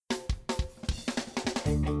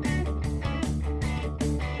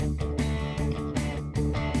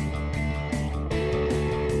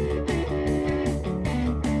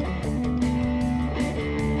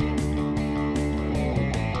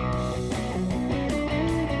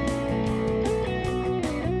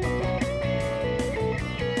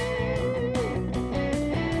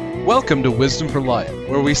Welcome to Wisdom for Life,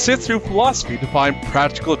 where we sit through philosophy to find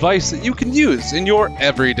practical advice that you can use in your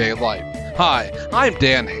everyday life. Hi, I'm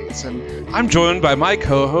Dan Hayes, and I'm joined by my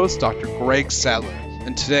co-host, Dr. Greg Sadler.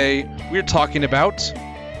 And today, we're talking about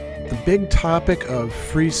the big topic of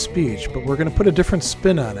free speech, but we're going to put a different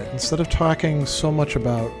spin on it. Instead of talking so much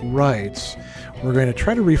about rights, we're going to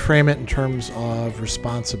try to reframe it in terms of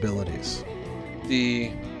responsibilities.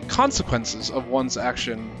 the consequences of one's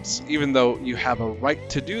actions, even though you have a right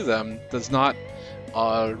to do them, does not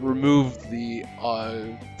remove the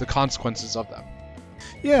consequences of them.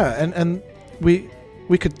 Yeah, and we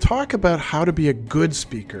could talk about how to be a good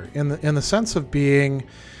speaker in the sense of being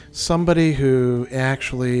somebody who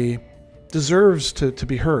actually deserves to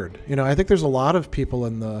be heard. You know, I think there's a lot of people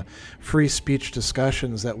in the free speech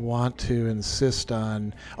discussions that want to insist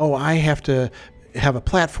on, oh, I have to have a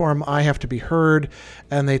platform, I have to be heard,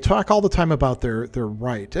 and they talk all the time about their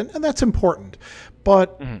right, and that's important.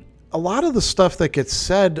 But a lot of the stuff that gets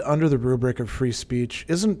said under the rubric of free speech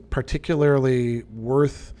isn't particularly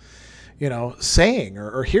worth, saying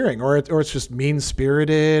or hearing, or it's just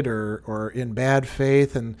mean-spirited or in bad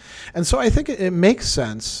faith, and so I think it makes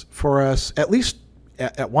sense for us, at least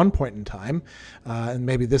at one point in time, and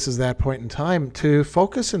maybe this is that point in time, to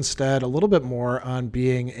focus instead a little bit more on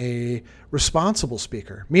being a responsible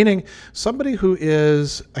speaker, meaning somebody who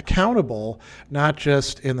is accountable, not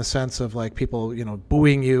just in the sense of like people,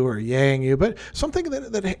 booing you or yaying you, but something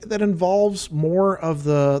that involves more of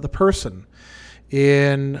the person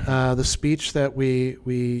in the speech that we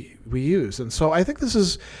use. And so I think this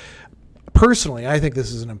is, personally, I think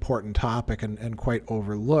this is an important topic and quite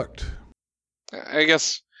overlooked. I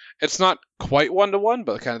guess it's not quite one-to-one,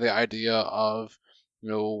 but kind of the idea of,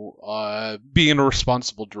 being a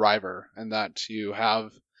responsible driver, and that you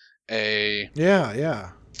have a...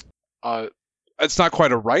 Yeah. It's not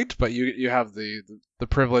quite a right, but you have the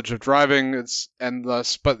privilege of driving, and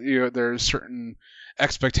thus, but there's certain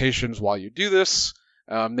expectations while you do this.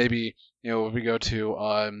 Maybe, if we go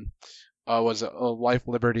to, was it Life,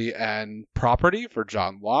 Liberty, and Property for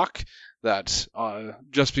John Locke, that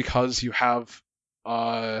just because you have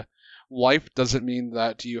life doesn't mean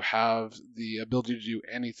that you have the ability to do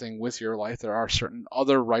anything with your life. There are certain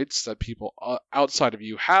other rights that people outside of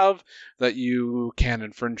you have that you can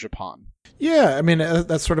infringe upon. Yeah, I mean,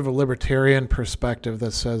 that's sort of a libertarian perspective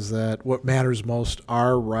that says that what matters most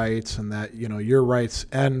are rights, and that, your rights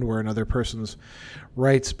end where another person's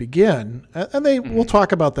rights begin. And we'll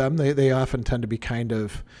talk about them. They often tend to be kind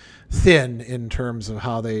of thin in terms of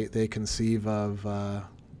how they conceive of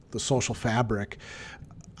the social fabric.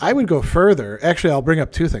 I would go further. Actually, I'll bring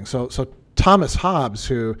up two things. So Thomas Hobbes,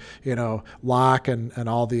 who, Locke and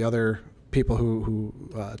all the other people who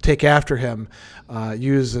take after him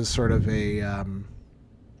use as sort of a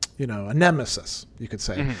nemesis, you could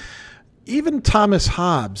say. Mm-hmm. Even Thomas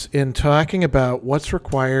Hobbes, in talking about what's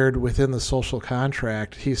required within the social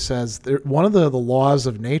contract, he says one of the laws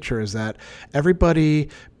of nature is that everybody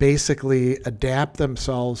basically adapt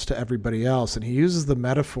themselves to everybody else. And he uses the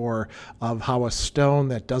metaphor of how a stone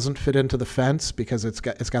that doesn't fit into the fence because it's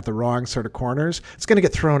got the wrong sort of corners, it's going to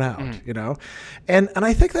get thrown out, And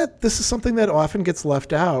I think that this is something that often gets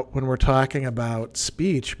left out when we're talking about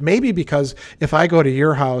speech, maybe because if I go to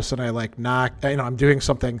your house and I I'm doing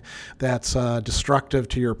something that's destructive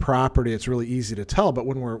to your property, it's really easy to tell. But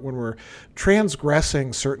when we're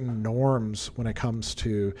transgressing certain norms when it comes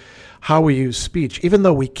to how we use speech, even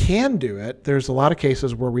though we can do it, there's a lot of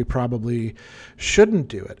cases where we probably shouldn't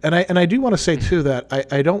do it. And I do want to say too that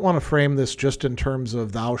I don't want to frame this just in terms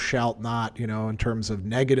of thou shalt not, in terms of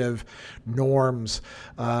negative norms,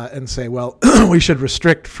 and say, well, we should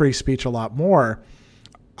restrict free speech a lot more.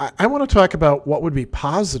 I want to talk about what would be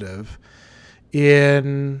positive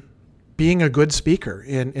in being a good speaker,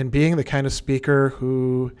 in being the kind of speaker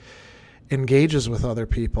who engages with other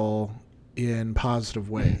people in positive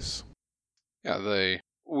ways. Yeah,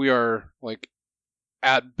 we are,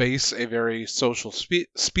 at base, a very social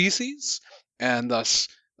species, and thus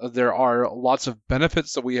there are lots of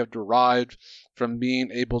benefits that we have derived from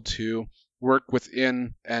being able to work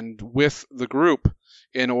within and with the group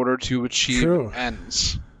in order to achieve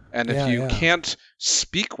ends. And if you can't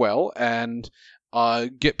speak well and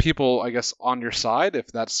get people, I guess, on your side, if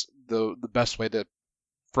that's the best way to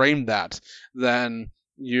frame that, then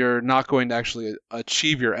you're not going to actually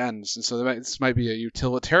achieve your ends. And so this might be a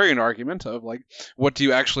utilitarian argument of what do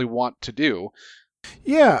you actually want to do?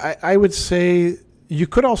 Yeah, I would say, You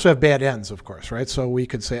could also have bad ends, of course, right? So we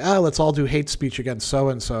could say, let's all do hate speech against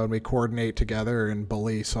so-and-so, and we coordinate together and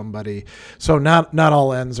bully somebody. So not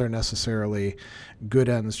all ends are necessarily good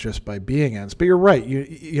ends just by being ends. But you're right.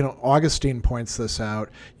 You know, Augustine points this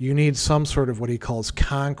out. You need some sort of what he calls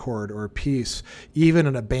concord or peace, even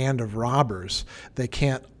in a band of robbers. They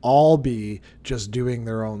can't all be just doing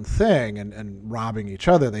their own thing and robbing each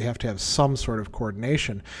other. They have to have some sort of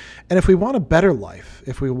coordination. And if we want a better life,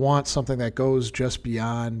 if we want something that goes just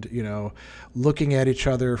beyond, you know, looking at each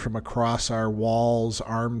other from across our walls,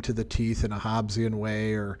 armed to the teeth in a Hobbesian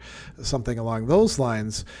way or something along those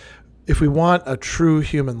lines, if we want a true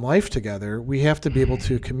human life together, we have to be able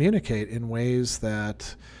to communicate in ways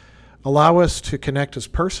that allow us to connect as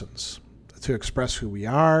persons, to express who we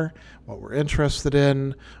are, what we're interested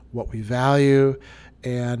in, what we value.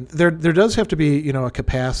 And there does have to be, you know, a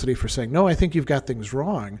capacity for saying, no, I think you've got things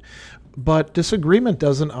wrong. But disagreement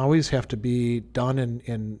doesn't always have to be done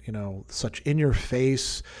in you know, such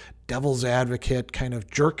in-your-face, devil's advocate kind of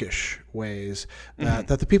jerkish ways that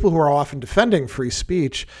the people who are often defending free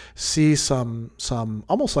speech see some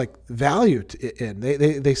almost like value in.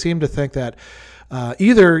 They seem to think that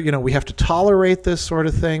either, you know, we have to tolerate this sort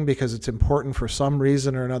of thing because it's important for some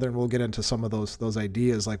reason or another, and we'll get into some of those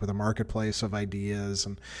ideas, like with a marketplace of ideas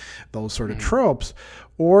and those sort of tropes,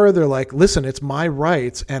 or they're like, listen, it's my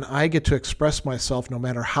rights, and I get to express myself no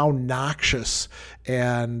matter how noxious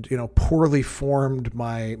and, you know, poorly formed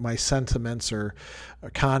my sentiments or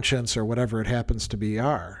conscience or whatever it happens to be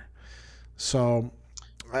are. So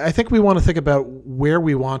I think we want to think about where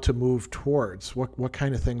we want to move towards, what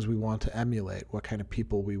kind of things we want to emulate, what kind of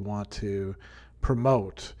people we want to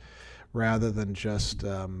promote, rather than just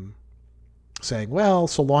saying, well,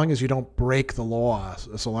 so long as you don't break the law,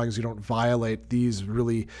 so long as you don't violate these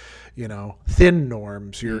really, you know, thin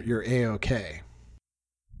norms, you're A-okay.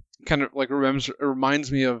 Kind of like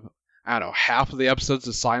reminds me of, I don't know, half of the episodes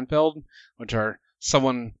of Seinfeld, which are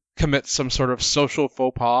someone commits some sort of social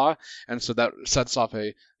faux pas, and so that sets off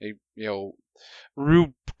a you know,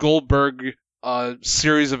 Rube Goldberg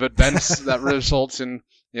series of events that results in,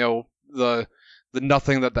 you know, the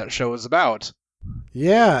nothing that show is about.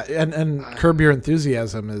 Yeah, and Curb Your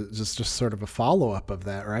Enthusiasm is just sort of a follow-up of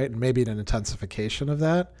that, right? And maybe an intensification of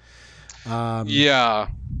that. Yeah.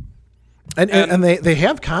 And they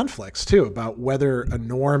have conflicts, too, about whether a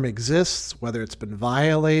norm exists, whether it's been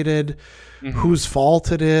violated, whose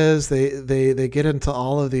fault it is. They get into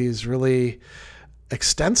all of these really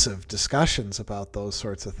extensive discussions about those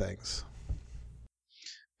sorts of things.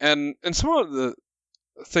 And some of the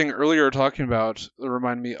thing earlier talking about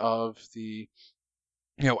remind me of the,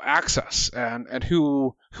 you know, access and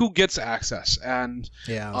who gets access, and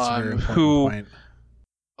yeah, that's a very important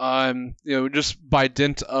point. You know, just by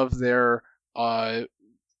dint of their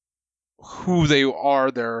who they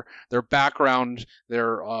are, their background,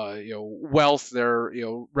 their you know, wealth, their, you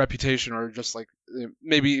know, reputation, or just like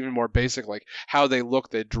maybe even more basic, like how they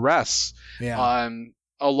look, they dress. Yeah.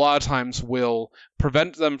 A lot of times will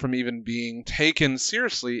prevent them from even being taken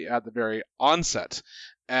seriously at the very onset.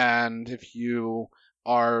 And if you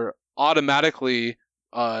are automatically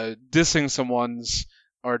dissing someone's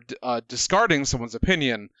or discarding someone's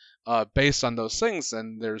opinion based on those things,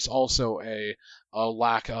 then there's also a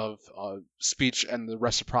lack of speech and the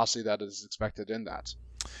reciprocity that is expected in that.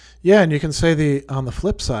 Yeah, and you can say on the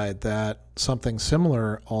flip side that something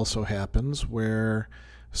similar also happens, where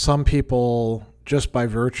some people, just by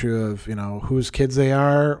virtue of, you know, whose kids they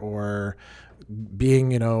are, or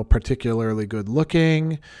being, you know, particularly good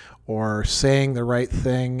looking, or saying the right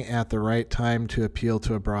thing at the right time to appeal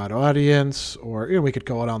to a broad audience, or, you know, we could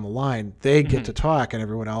go down the line, they get to talk and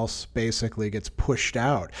everyone else basically gets pushed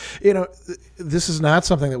out. You know, this is not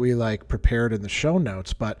something that we like prepared in the show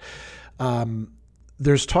notes, but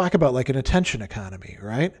there's talk about like an attention economy,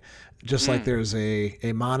 right? Just like there's a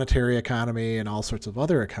monetary economy and all sorts of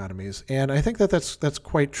other economies. And I think that's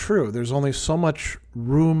quite true. There's only so much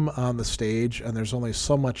room on the stage, and there's only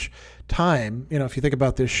so much time. You know, if you think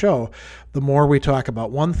about this show, the more we talk about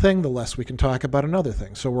one thing, the less we can talk about another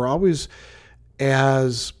thing. So we're always,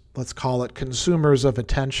 as, let's call it, consumers of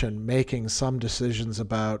attention, making some decisions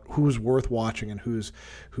about who's worth watching and who's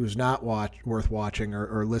not worth watching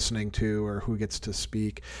or listening to, or who gets to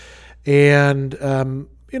speak. And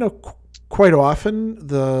you know, quite often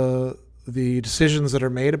the decisions that are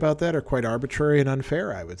made about that are quite arbitrary and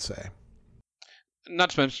unfair, I would say. not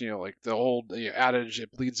to mention, like the old adage,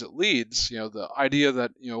 it bleeds, it leads. The idea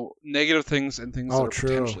that negative things and things that are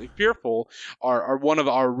potentially fearful are one of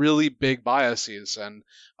our really big biases. And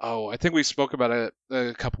I think we spoke about it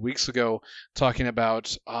a couple weeks ago, talking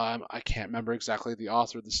about I can't remember exactly the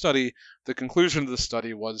author of the study. The conclusion of the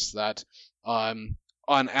study was that on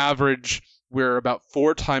average, we're about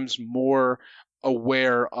 4 times more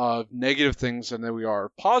aware of negative things than we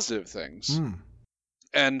are positive things.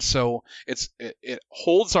 And so it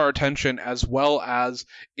holds our attention, as well as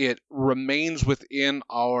it remains within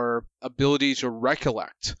our ability to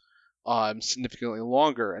recollect significantly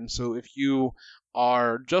longer. And so if you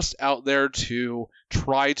are just out there to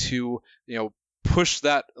try to push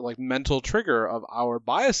that like mental trigger of our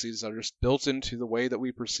biases that are just built into the way that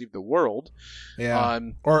we perceive the world,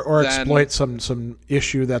 or exploit some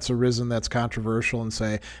issue that's arisen that's controversial and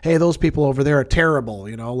say, hey, those people over there are terrible,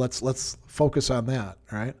 let's focus on that,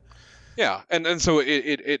 right? Yeah, and so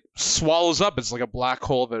it swallows up. It's like a black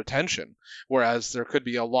hole of attention, whereas there could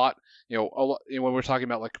be a lot, when we're talking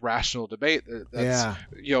about like rational debate, that's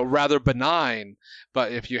rather benign.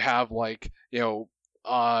 But if you have like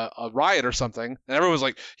a riot or something, and everyone's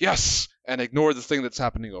like, yes, and ignore the thing that's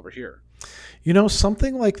happening over here.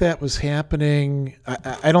 Something like that was happening.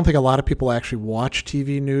 I don't think a lot of people actually watch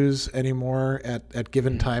TV news anymore at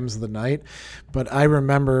given times of the night, but I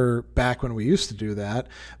remember back when we used to do that,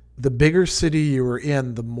 the bigger city you were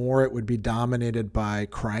in, the more it would be dominated by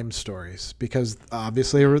crime stories, because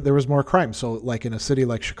obviously there was more crime. So like in a city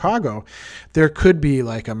like Chicago, there could be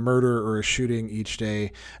like a murder or a shooting each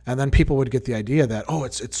day. And then people would get the idea that,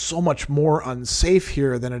 it's so much more unsafe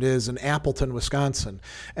here than it is in Appleton, Wisconsin.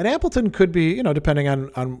 And Appleton could be, depending on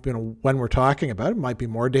when we're talking about it, might be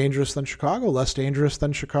more dangerous than Chicago, less dangerous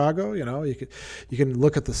than Chicago. You can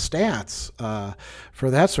look at the stats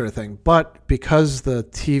for that sort of thing. But because the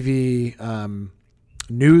TV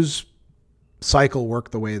news cycle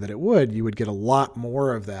worked the way that it would, you would get a lot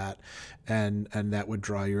more of that, and that would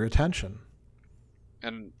draw your attention.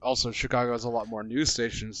 And also, Chicago has a lot more news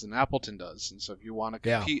stations than Appleton does, and so if you want to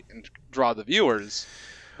compete and draw the viewers,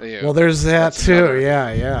 well, there's that too.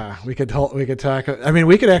 Yeah. We could talk. I mean,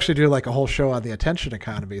 we could actually do like a whole show on the attention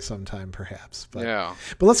economy sometime, perhaps. But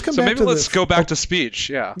let's come back. So maybe let's go back to speech.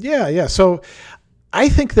 Yeah. So I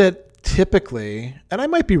think that typically, and I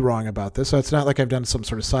might be wrong about this, so it's not like I've done some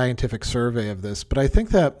sort of scientific survey of this, but I think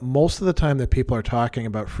that most of the time that people are talking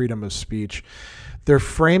about freedom of speech, they're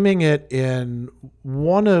framing it in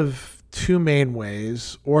one of 2 main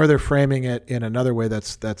ways, or they're framing it in another way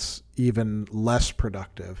that's even less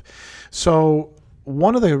productive. So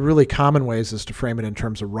one of the really common ways is to frame it in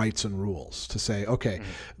terms of rights and rules, to say, okay,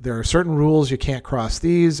 there are certain rules, you can't cross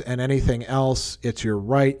these, and anything else, it's your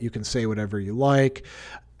right, you can say whatever you like.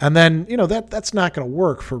 And then, that's not going to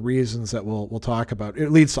work for reasons that we'll talk about. It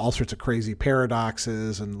leads to all sorts of crazy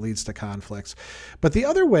paradoxes and leads to conflicts. But the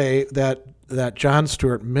other way that John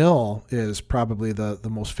Stuart Mill is probably the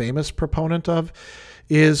most famous proponent of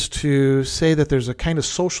is to say that there's a kind of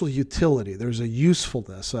social utility. There's a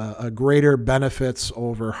usefulness, a greater benefits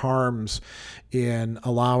over harms in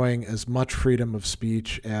allowing as much freedom of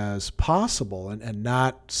speech as possible and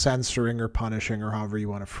not censoring or punishing, or however you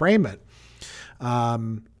want to frame it.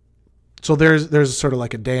 So there's sort of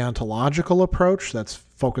like a deontological approach that's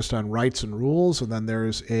focused on rights and rules, and then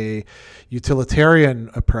there's a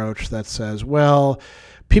utilitarian approach that says, well,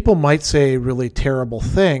 people might say really terrible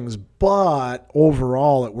things, but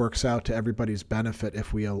overall it works out to everybody's benefit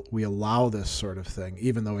if we allow this sort of thing,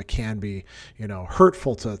 even though it can be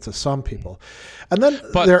hurtful to some people. And then,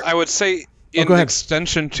 but I would say in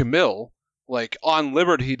extension to Mill, like on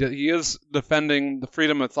Liberty, he is defending the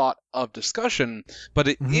freedom of thought of discussion, but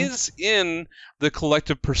it is in the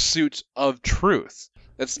collective pursuit of truth.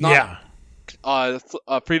 It's not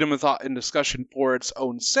freedom of thought and discussion for its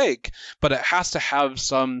own sake, but it has to have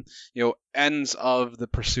some ends of the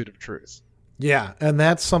pursuit of truth. Yeah, and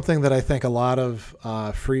that's something that I think a lot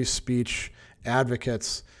of free speech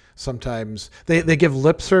advocates sometimes they give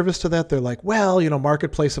lip service to that. They're like, well,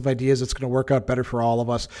 marketplace of ideas, it's going to work out better for all of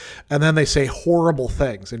us. And then they say horrible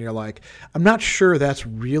things. And you're like, I'm not sure that's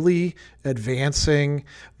really advancing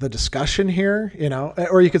the discussion here,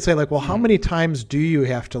 or you could say like, well, how many times do you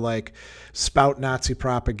have to like spout Nazi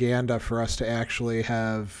propaganda for us to actually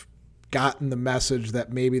have gotten the message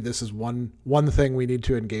that maybe this is one thing we need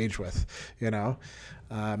to engage with,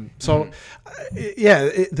 the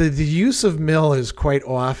use of Mill is quite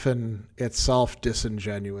often itself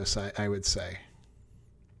disingenuous, I would say.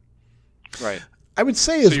 Right. I would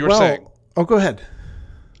say as well. Saying, go ahead.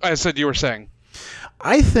 I said you were saying.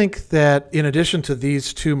 I think that in addition to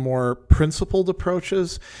these two more principled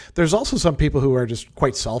approaches, there's also some people who are just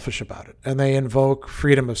quite selfish about it. And they invoke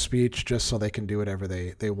freedom of speech just so they can do whatever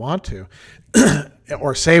they want to,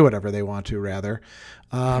 or say whatever they want to, rather.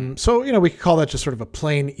 So, we could call that just sort of a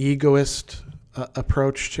plain egoist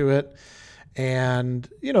approach to it. And,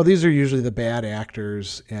 these are usually the bad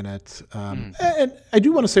actors in it. And I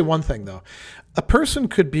do want to say one thing, though. A person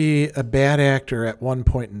could be a bad actor at one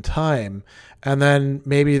point in time, and then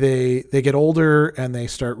maybe they get older and they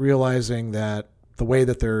start realizing that the way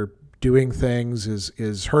that they're doing things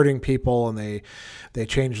is hurting people, and they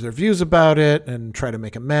change their views about it and try to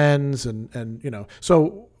make amends. And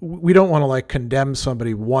so we don't want to like condemn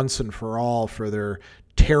somebody once and for all for their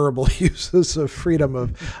terrible uses of freedom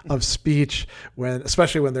of speech,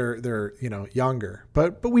 especially when they're younger.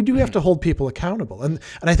 But we do have to hold people accountable, and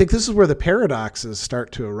I think this is where the paradoxes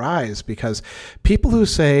start to arise, because people who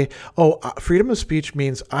say, freedom of speech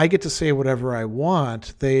means I get to say whatever I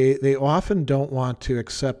want, they often don't want to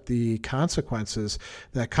accept the consequences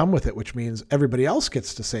that come with it, which means everybody else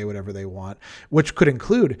gets to say whatever they want, which could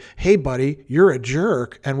include, hey buddy, you're a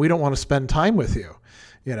jerk and we don't want to spend time with you.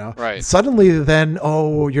 Right. Suddenly then,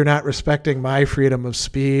 you're not respecting my freedom of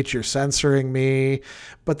speech, you're censoring me.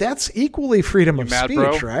 But that's equally freedom of speech,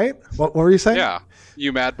 bro? Right? What were you saying? Yeah.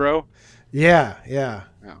 You mad, bro? Yeah.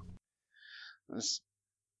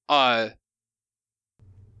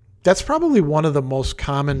 That's probably one of the most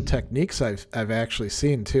common techniques I've actually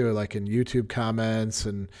seen too, like in YouTube comments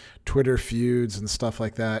and Twitter feuds and stuff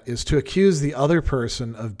like that, is to accuse the other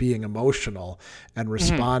person of being emotional and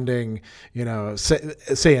responding,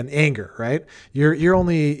 say in anger, right? You're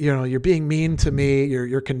only, you're being mean to me.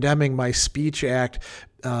 You're condemning my speech act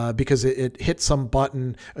because it hit some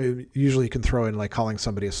button. Usually you can throw in like calling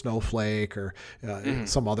somebody a snowflake or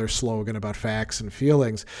some other slogan about facts and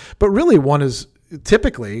feelings. But really one is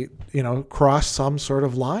typically, cross some sort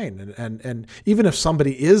of line. And even if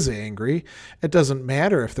somebody is angry, it doesn't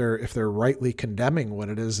matter if they're rightly condemning what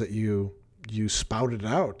it is that you spouted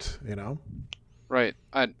out, Right.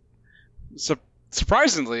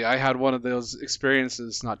 Surprisingly, I had one of those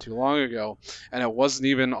experiences not too long ago, and it wasn't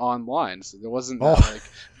even online. So there wasn't that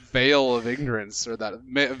veil of ignorance or that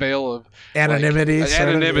veil of anonymity.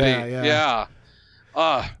 Anonymity. Yeah.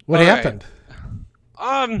 What happened?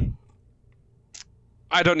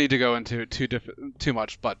 I don't need to go into too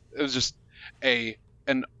much, but it was just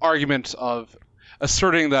an argument of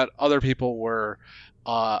asserting that other people were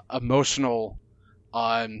emotional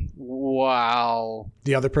while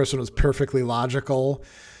the other person was perfectly logical.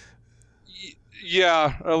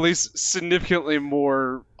 Yeah, or at least significantly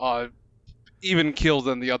more even keeled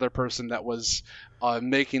than the other person that was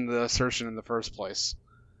making the assertion in the first place.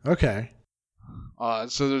 Okay.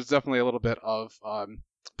 So there's definitely a little bit of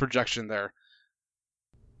projection there.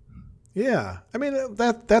 Yeah, I mean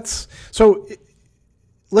that's so.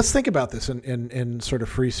 Let's think about this in sort of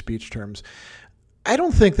free speech terms. I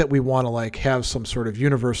don't think that we want to have some sort of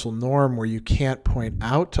universal norm where you can't point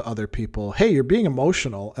out to other people, hey, you're being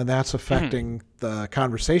emotional and that's affecting the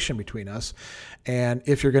conversation between us. And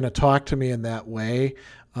if you're going to talk to me in that way,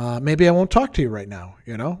 maybe I won't talk to you right now.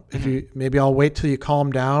 Maybe I'll wait till you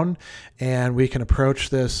calm down and we can approach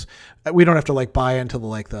this. We don't have to buy into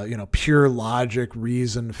the pure logic,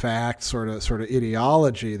 reason, fact sort of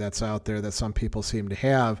ideology that's out there that some people seem to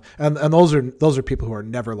have. And those are people who are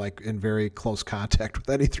never in very close contact with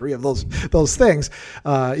any three of those things,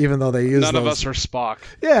 even though they use None of us are Spock.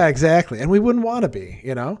 Yeah, exactly. And we wouldn't want to be,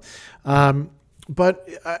 But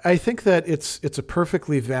I think that it's a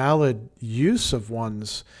perfectly valid use of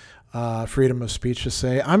one's freedom of speech to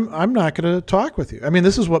say, I'm not going to talk with you. I mean,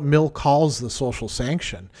 this is what Mill calls the social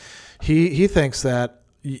sanction. He thinks that,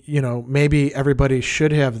 maybe everybody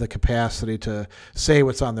should have the capacity to say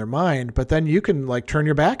what's on their mind, but then you can turn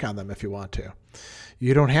your back on them if you want to.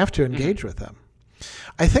 You don't have to engage with them.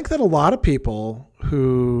 I think that a lot of people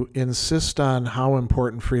who insist on how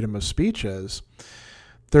important freedom of speech is,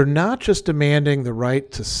 they're not just demanding the right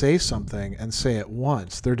to say something and say it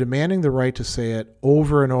once. They're demanding the right to say it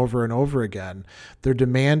over and over and over again. They're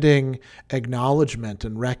demanding acknowledgement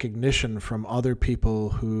and recognition from other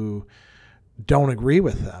people who don't agree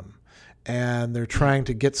with them. And they're trying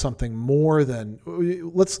to get something more than,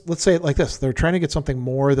 let's say it like this, they're trying to get something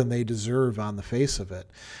more than they deserve on the face of it,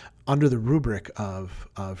 under the rubric of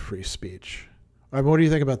free speech. What do you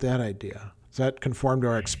think about that idea? Does that conform to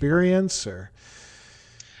our experience, or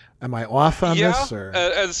am I off on this? Or?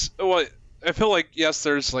 I feel like, yes,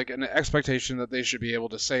 there's an expectation that they should be able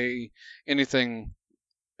to say anything,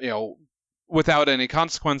 without any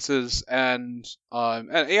consequences, and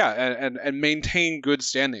maintain good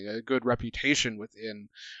standing, a good reputation within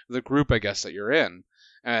the group, I guess, that you're in.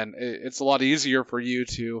 And it's a lot easier for you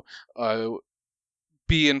to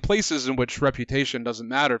be in places in which reputation doesn't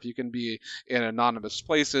matter. If you can be in anonymous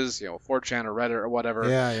places, 4chan or Reddit or whatever,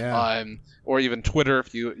 or even Twitter,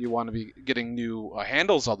 if you want to be getting new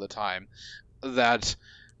handles all the time. That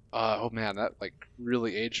oh man, that like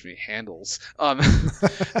really aged me. Handles.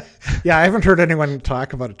 Yeah, I haven't heard anyone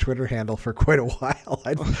talk about a Twitter handle for quite a while.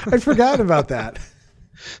 I'd forgotten about that.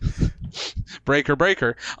 breaker.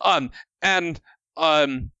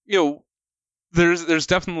 There's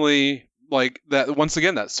definitely like that, once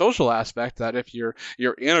again, that social aspect, that if you're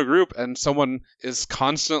in a group and someone is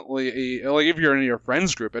constantly, like if you're in your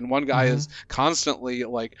friends group and one guy is constantly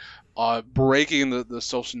like breaking the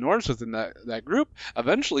social norms within that group,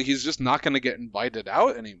 eventually he's just not going to get invited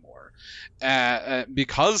out anymore,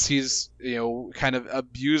 because he's kind of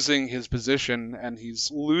abusing his position and he's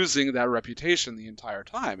losing that reputation the entire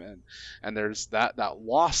time, and there's that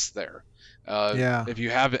loss there. If you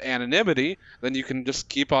have anonymity, then you can just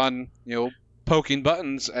keep on poking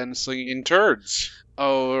buttons and slinging turds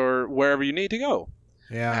or wherever you need to go.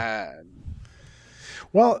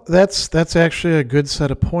 Well, that's actually a good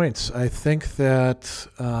set of points. I think that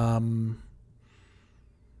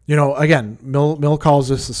again, Mill calls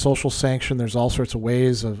this the social sanction. There's all sorts of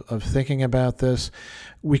ways of thinking about this.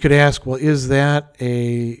 We could ask, well, is that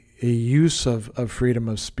a use of freedom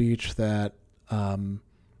of speech that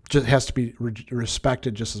just has to be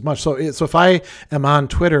respected just as much? So if I am on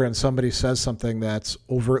Twitter and somebody says something that's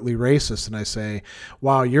overtly racist, and I say,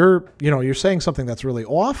 "Wow, you're saying something that's really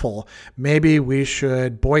awful. Maybe we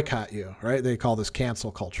should boycott you," right? They call this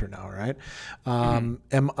cancel culture now, right?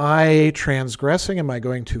 Am I transgressing? Am I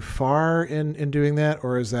going too far in doing that,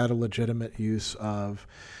 or is that a legitimate use of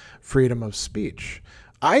freedom of speech?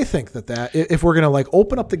 I think that if we're going to like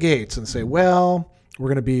open up the gates and say, well, we're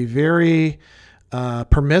going to be very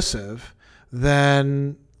permissive,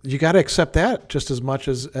 then you got to accept that just as much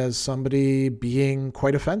as somebody being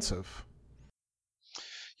quite offensive.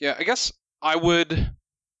 Yeah, I guess I would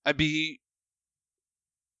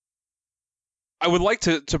like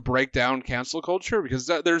to break down cancel culture, because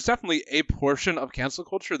there's definitely a portion of cancel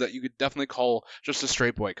culture that you could definitely call just a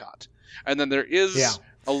straight boycott. And then there is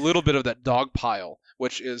a little bit of that dog pile,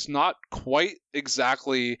 which is not quite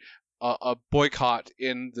exactly a boycott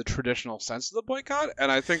in the traditional sense of the boycott.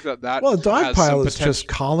 And I think that well, a dog pile is just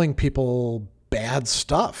calling people bad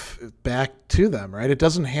stuff back to them, right? It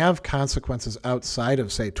doesn't have consequences outside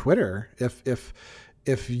of, say, Twitter. If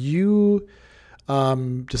you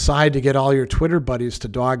decide to get all your Twitter buddies to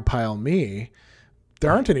dogpile me,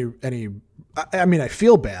 there aren't any. I mean, I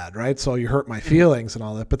feel bad, right? So you hurt my feelings and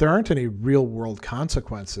all that, but there aren't any real world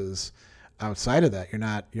consequences outside of that.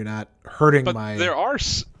 You're not hurting but my.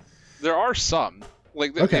 There are some,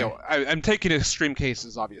 like I'm taking extreme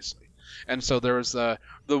cases, obviously. And so there was the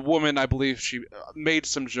woman, I believe she made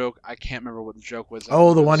some joke. I can't remember what the joke was.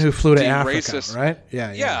 Oh, the one who flew to Africa, racist. Right?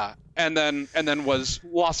 Yeah. And then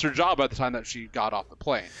lost her job at the time that she got off the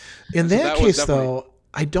plane. In that case, though,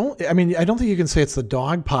 I don't think you can say it's the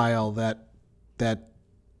dog pile that.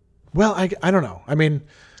 Well, I don't know. I mean,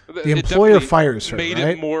 the employer fires her. Made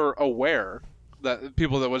right? it more aware that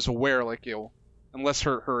people that was aware, like unless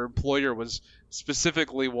her employer was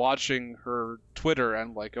specifically watching her Twitter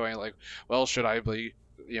and like going like, well, should I be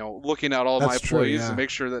looking at all my employees and make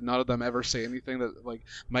sure that none of them ever say anything that like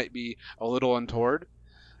might be a little untoward.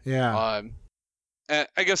 And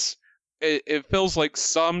I guess it feels like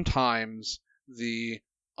sometimes the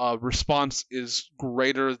response is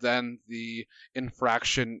greater than the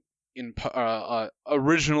infraction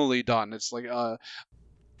originally done. It's like a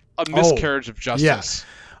miscarriage of justice. Yeah.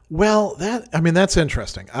 Well, that's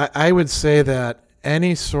interesting. I would say that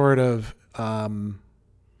any sort of,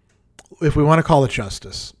 if we want to call it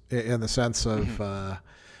justice, in the sense of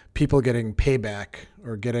people getting payback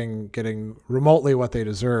or getting remotely what they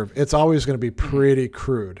deserve, it's always going to be pretty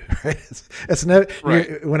crude, right? It's never,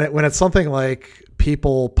 right. When it's something like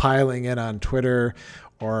people piling in on Twitter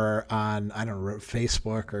or on, I don't know,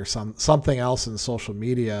 Facebook or something else in social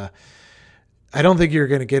media, I don't think you're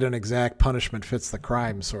going to get an exact punishment fits the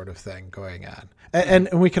crime sort of thing going on. And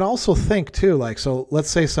we can also think too, like, so let's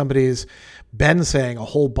say somebody's been saying a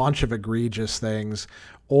whole bunch of egregious things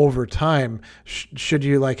over time. Should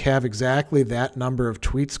you like have exactly that number of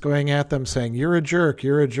tweets going at them saying, you're a jerk,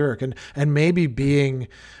 and maybe being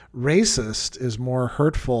racist is more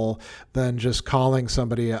hurtful than just calling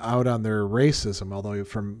somebody out on their racism. Although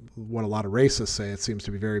from what a lot of racists say, it seems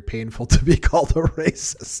to be very painful to be called a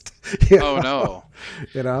racist. Oh no.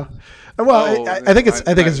 Well, I think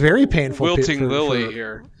it's very painful. Wilting Lily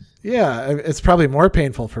here. Yeah, it's probably more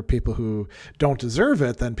painful for people who don't deserve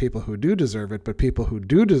it than people who do deserve it. But people who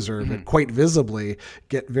do deserve it quite visibly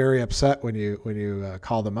get very upset when you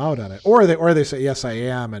call them out on it, or they say yes I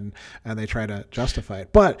am, and they try to justify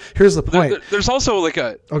it. But here's the point. There's also like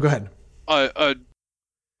go ahead.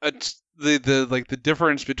 The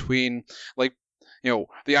difference between like,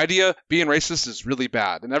 the idea being racist is really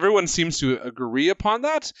bad, and everyone seems to agree upon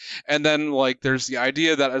that. And then like there's the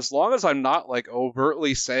idea that as long as I'm not like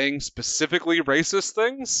overtly saying specifically racist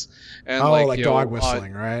things, and like dog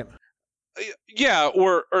whistling, right? Yeah,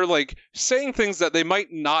 or like saying things that they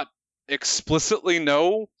might not explicitly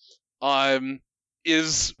know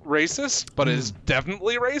is racist, but is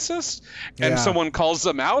definitely racist, and someone calls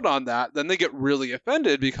them out on that, then they get really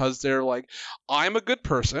offended because they're like, I'm a good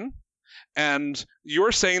person, and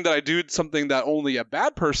you're saying that I do something that only a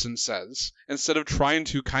bad person says, instead of trying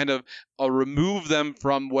to kind of remove them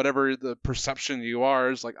from whatever the perception you are.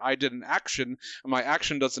 Is like, I did an action, and my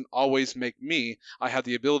action doesn't always make me. I have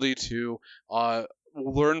the ability to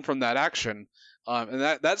learn from that action. And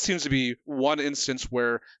that seems to be one instance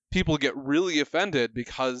where people get really offended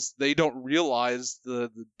because they don't realize the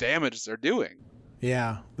damage they're doing.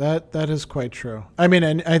 Yeah, that is quite true. I mean,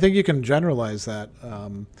 and I think you can generalize that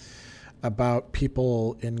about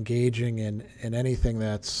people engaging in anything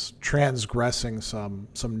that's transgressing some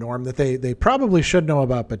norm that they probably should know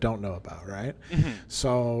about but don't know about, right? Mm-hmm.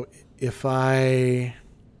 So if I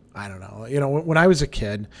don't know, when I was a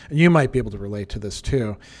kid, and you might be able to relate to this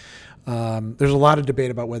too, there's a lot of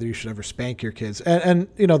debate about whether you should ever spank your kids. And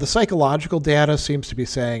the psychological data seems to be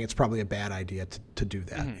saying it's probably a bad idea to do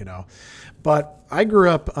that, mm-hmm. But I grew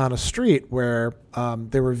up on a street where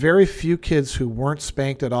there were very few kids who weren't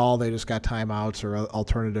spanked at all. They just got timeouts or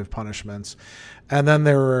alternative punishments. And then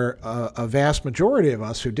there were a vast majority of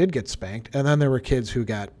us who did get spanked. And then there were kids who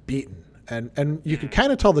got beaten. And you could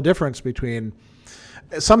kind of tell the difference between.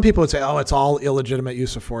 Some people would say, oh, it's all illegitimate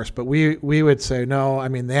use of force. But we would say, no, I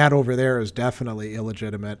mean, that over there is definitely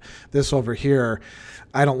illegitimate. This over here,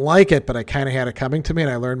 I don't like it, but I kind of had it coming to me,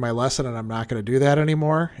 and I learned my lesson, and I'm not going to do that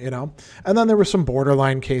anymore, And then there were some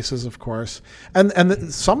borderline cases, of course.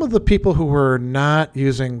 And some of the people who were not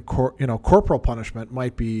using corporal punishment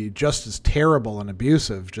might be just as terrible and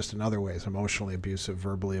abusive, just in other ways, emotionally abusive,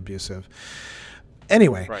 verbally abusive.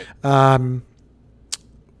 Anyway, right.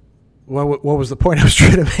 What was the point I was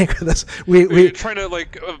trying to make with this? We're trying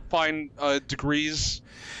to find degrees.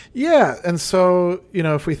 Yeah, and so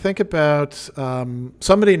if we think about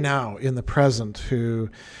somebody now in the present who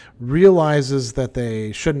realizes that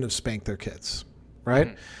they shouldn't have spanked their kids,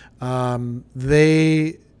 right? Mm-hmm.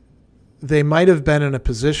 They might have been in a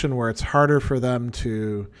position where it's harder for them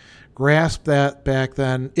to grasp that back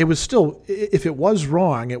then. It was still, if it was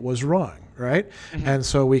wrong, it was wrong. Right? Mm-hmm. And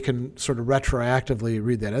so we can sort of retroactively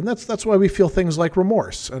read that. And that's why we feel things like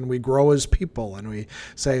remorse, and we grow as people, and we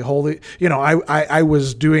say, holy, I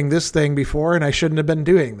was doing this thing before and I shouldn't have been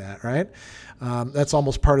doing that, right? That's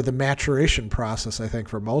almost part of the maturation process, I think,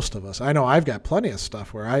 for most of us. I know I've got plenty of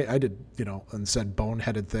stuff where I did, and said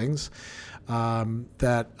boneheaded things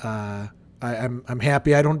that I'm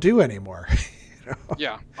happy I don't do anymore.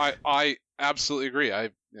 Yeah, I absolutely agree.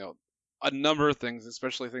 A number of things,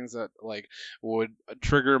 especially things that would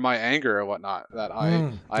trigger my anger or whatnot, that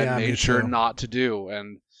I made sure not to do.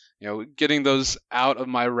 And getting those out of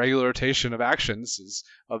my regular rotation of actions is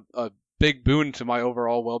a big boon to my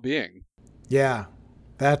overall well-being. Yeah,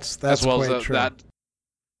 that's as well quite as true. That,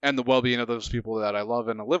 and the well-being of those people that I love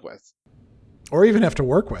and live with, or even have to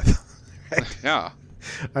work with. Yeah.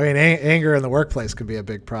 I mean, anger in the workplace could be a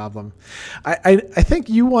big problem. I think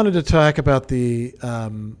you wanted to talk about the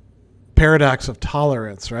paradox of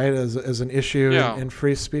tolerance, right, as an issue in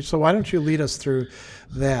free speech. So why don't you lead us through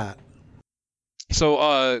that?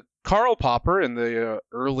 So Karl Popper in the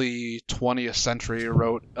early 20th century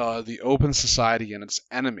wrote The Open Society and Its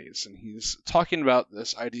Enemies, and he's talking about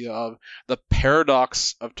this idea of the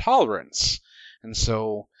paradox of tolerance. And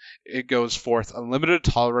so it goes forth, unlimited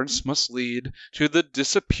tolerance must lead to the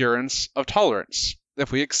disappearance of tolerance.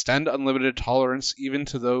 If we extend unlimited tolerance even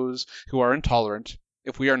to those who are intolerant,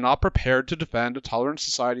 if we are not prepared to defend a tolerant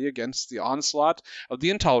society against the onslaught of the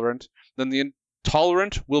intolerant, then the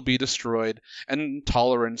intolerant will be destroyed, and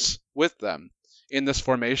tolerance with them. In this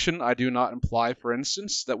formation, I do not imply, for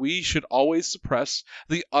instance, that we should always suppress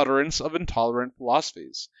the utterance of intolerant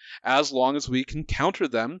philosophies, as long as we can counter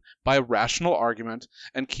them by rational argument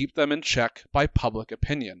and keep them in check by public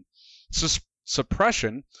opinion.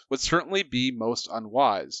 Suppression would certainly be most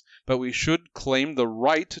unwise, but we should claim the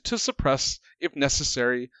right to suppress if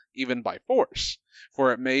necessary, even by force,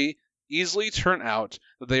 for it may easily turn out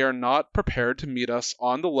that they are not prepared to meet us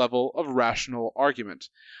on the level of rational argument,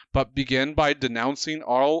 but begin by denouncing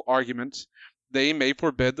all argument. They may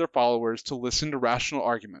forbid their followers to listen to rational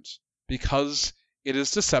argument, because it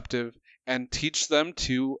is deceptive, and teach them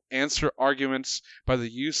to answer arguments by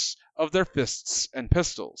the use of their fists and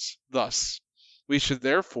pistols. Thus, we should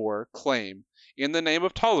therefore claim, in the name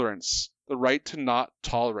of tolerance, the right to not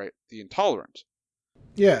tolerate the intolerant.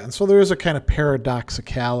 Yeah, and so there is a kind of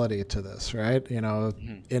paradoxicality to this, right?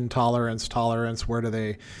 Intolerance, tolerance, where do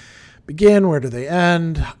they begin? Where do they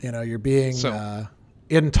end? You're being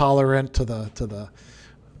intolerant to the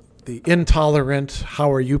intolerant.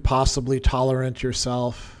 How are you possibly tolerant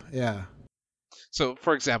yourself? Yeah. So,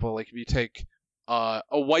 for example, like if you take a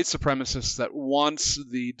white supremacist that wants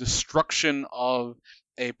the destruction of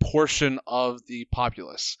a portion of the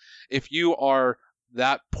populace, if you are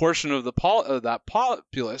that portion of that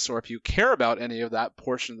populace, or if you care about any of that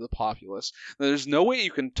portion of the populace, then there's no way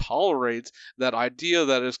you can tolerate that idea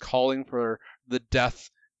that is calling for the death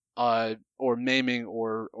or maiming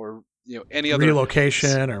or any other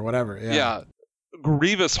relocation or whatever. Yeah,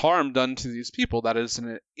 grievous harm done to these people. That is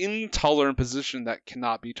an intolerant position that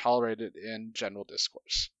cannot be tolerated in general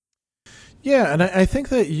discourse. Yeah, and I think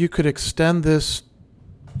that you could extend this.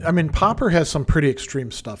 I mean, Popper has some pretty extreme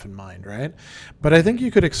stuff in mind, right? But I think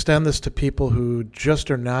you could extend this to people who just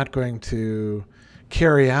are not going to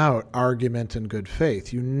carry out argument in good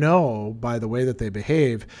faith. By the way that they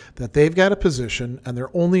behave, that they've got a position and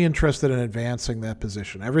they're only interested in advancing that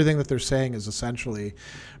position. Everything that they're saying is essentially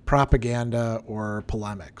propaganda or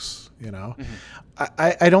polemics, Mm-hmm.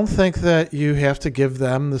 I don't think that you have to give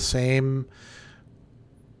them the same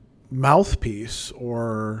mouthpiece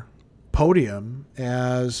or podium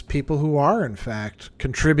as people who are, in fact,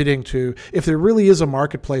 contributing to, if there really is a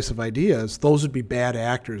marketplace of ideas, those would be bad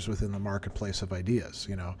actors within the marketplace of ideas.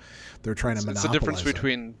 They're trying to monopolize. It's the difference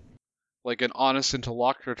between like an honest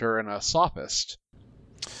interlocutor and a sophist.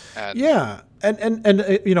 And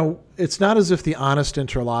it's not as if the honest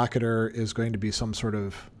interlocutor is going to be some sort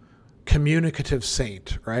of communicative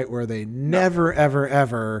saint, right? Where they never, ever,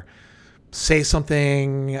 ever say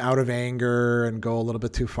something out of anger and go a little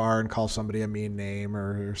bit too far and call somebody a mean name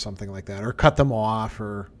or something like that, or cut them off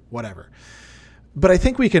or whatever. But I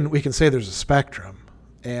think we can say there's a spectrum,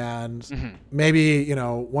 and maybe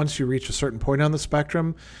once you reach a certain point on the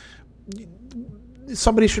spectrum,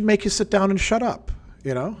 somebody should make you sit down and shut up.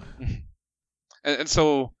 And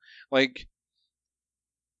so, like,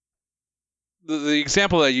 the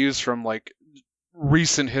example I use from like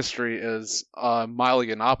recent history is Milo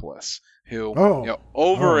Yiannopoulos, who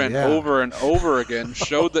over and over again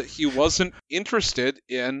showed that he wasn't interested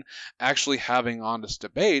in actually having honest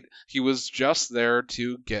debate. He was just there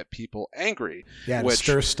to get people angry. Yeah, to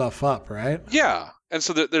stir stuff up, right? Yeah, and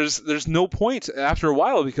so there's no point after a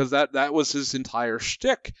while, because that was his entire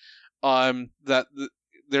shtick.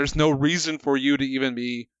 There's no reason for you to even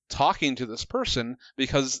be talking to this person,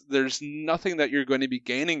 because there's nothing that you're going to be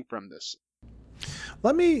gaining from this.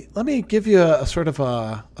 Let me give you a sort of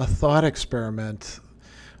a thought experiment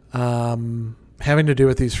having to do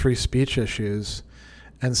with these free speech issues,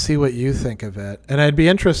 and see what you think of it. And I'd be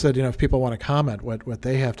interested, if people want to comment, what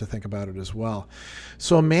they have to think about it as well.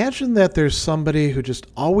 So imagine that there's somebody who just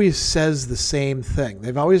always says the same thing.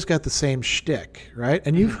 They've always got the same shtick, right?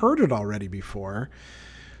 And you've heard it already before.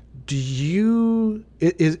 Do you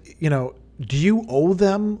owe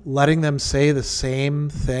them letting them say the same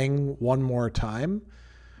thing one more time?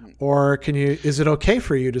 Or is it okay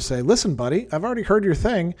for you to say, listen, buddy, I've already heard your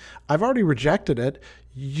thing. I've already rejected it.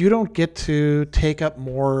 You don't get to take up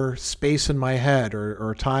more space in my head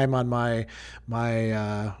or time on my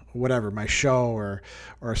show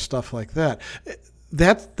or stuff like that.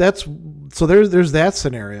 So there's that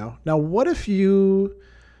scenario. Now, what if you're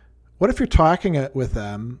talking with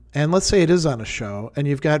them, and let's say it is on a show, and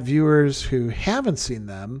you've got viewers who haven't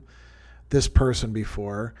seen this person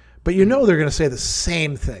before, but they're going to say the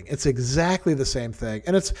same thing. It's exactly the same thing,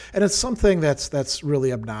 and it's something that's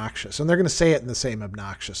really obnoxious, and they're going to say it in the same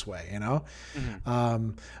obnoxious way.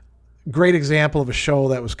 great example of a show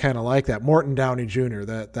that was kind of like that. Morton Downey Jr.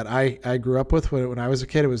 that I grew up with when I was a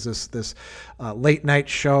kid. It was this late night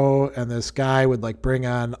show, and this guy would like bring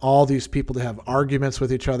on all these people to have arguments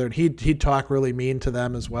with each other, and he'd talk really mean to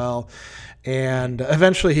them as well. And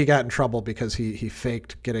eventually he got in trouble because he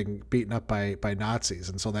faked getting beaten up by Nazis,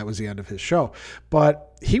 and so that was the end of his show.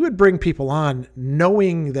 But he would bring people on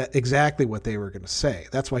knowing that exactly what they were going to say.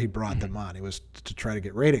 That's why he brought them on. It was to try to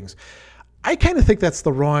get ratings. I kind of think that's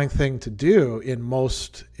the wrong thing to do in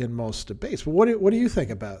most debates. But what do you think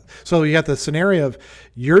about it? So you got the scenario of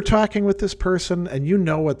you're talking with this person and you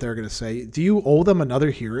know what they're going to say. Do you owe them another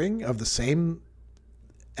hearing of the same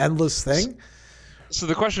endless thing? So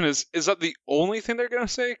the question is that the only thing they're going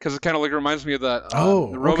to say? Because it kind of like reminds me of that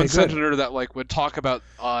the Roman senator that like would talk about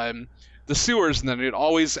the sewers, and then it'd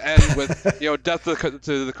always end with death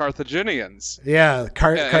to the Carthaginians. Yeah,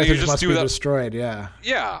 Carthage must be destroyed. Yeah.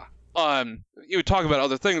 Yeah. You would talk about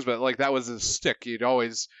other things, but like that was his stick. You'd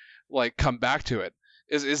always like come back to it.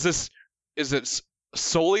 Is it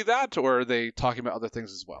solely that, or are they talking about other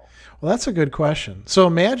things as well? Well, that's a good question. So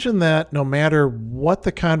imagine that no matter what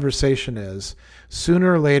the conversation is,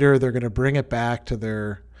 sooner or later they're going to bring it back to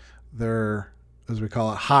their as we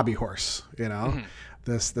call it, hobby horse.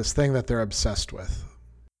 This thing that they're obsessed with.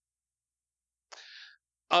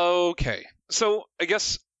 Okay, so I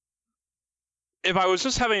guess if I was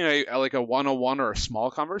just having a one-on-one or a small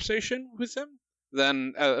conversation with him,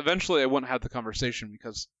 then eventually I wouldn't have the conversation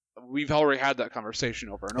because we've already had that conversation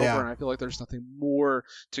over and over, and I feel like there's nothing more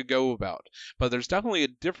to go about. But there's definitely a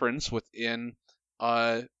difference within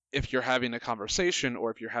if you're having a conversation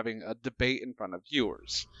or if you're having a debate in front of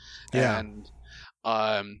viewers. Yeah. And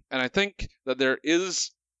I think that there is,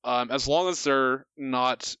 as long as they're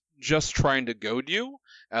not just trying to goad you,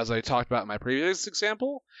 as I talked about in my previous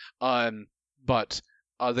example, but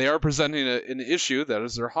they are presenting an issue that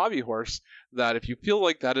is their hobby horse, that if you feel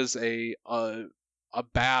like that is a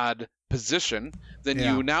bad position, then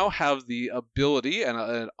you now have the ability and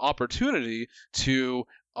an opportunity to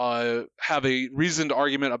have a reasoned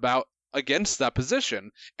argument against that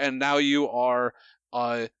position. And now you are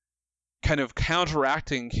kind of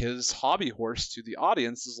counteracting his hobby horse to the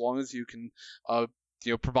audience, as long as you can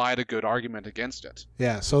provide a good argument against it.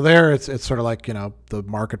 Yeah, so there it's sort of like, the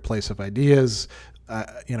marketplace of ideas,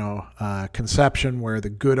 conception where the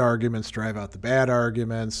good arguments drive out the bad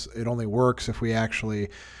arguments. It only works if we actually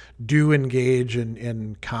do engage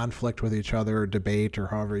in conflict with each other, or debate, or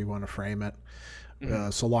however you want to frame it.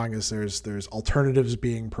 So long as there's alternatives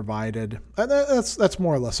being provided. And that's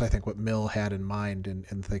more or less, I think, what Mill had in mind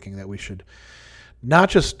in thinking that we should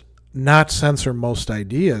not censor most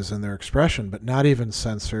ideas in their expression, but not even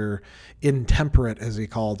censor intemperate, as he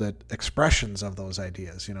called it, expressions of those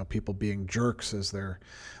ideas. People being jerks as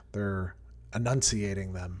they're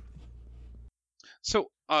enunciating them.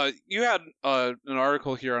 So you had an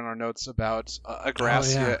article here on our notes about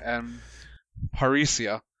Agracia and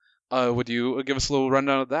Parrhesia. Would you give us a little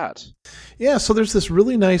rundown of that? Yeah, so there's this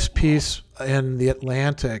really nice piece in The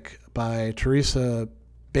Atlantic by Teresa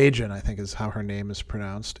Bajan, I think is how her name is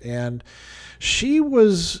pronounced. And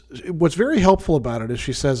what's very helpful about it is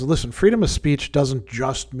she says, listen, freedom of speech doesn't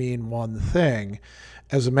just mean one thing.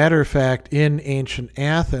 As a matter of fact, in ancient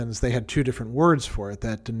Athens, they had two different words for it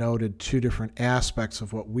that denoted two different aspects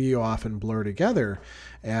of what we often blur together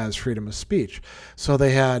as freedom of speech. So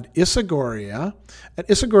they had isagoria, and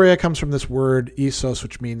isagoria comes from this word isos,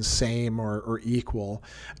 which means same or equal,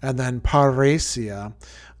 and then parrhesia.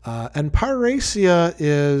 And parrhesia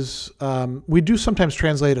is, we do sometimes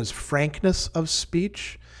translate as frankness of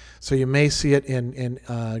speech. So you may see it in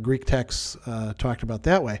Greek texts talked about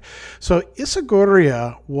that way. So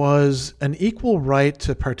isagoria was an equal right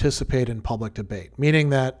to participate in public debate,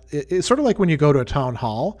 meaning that it's sort of like when you go to a town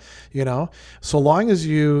hall, so long as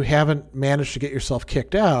you haven't managed to get yourself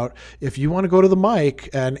kicked out, if you want to go to the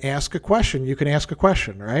mic and ask a question, you can ask a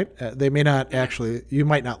question, right? They may not actually, you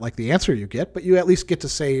might not like the answer you get, but you at least get to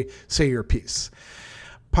say your piece.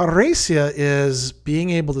 Parrhesia is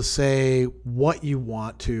being able to say what you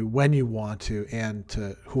want to, when you want to, and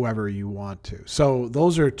to whoever you want to. So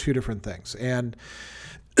those are two different things. And,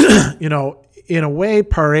 in a way,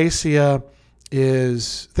 parrhesia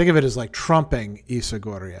is, think of it as like trumping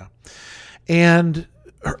isagoria. And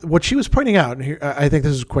what she was pointing out, and here, I think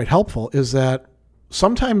this is quite helpful, is that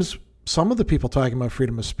sometimes some of the people talking about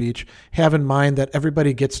freedom of speech have in mind that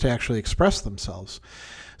everybody gets to actually express themselves.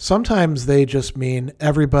 Sometimes they just mean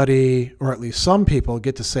everybody, or at least some people,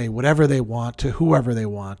 get to say whatever they want to whoever they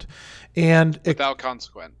want. And without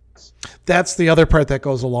consequence. That's the other part that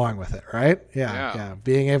goes along with it, right? Yeah.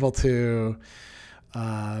 Being able to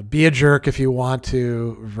Be a jerk if you want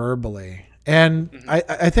to verbally. And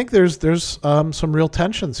I think there's some real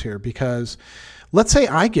tensions here because let's say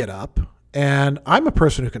I get up and I'm a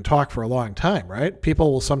person who can talk for a long time, right?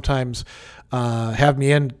 People will sometimes have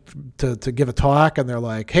me in to give a talk and they're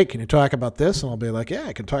like, hey, can you talk about this? And I'll be like, yeah,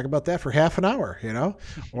 I can talk about that for half an hour,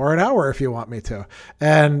 or an hour if you want me to.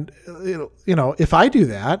 And, if I do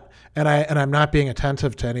that and I'm not being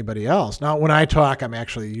attentive to anybody else. Now, when I talk, I'm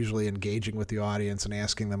actually usually engaging with the audience and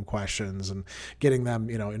asking them questions and getting them,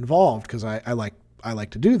 involved because I like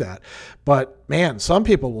to do that. But man, some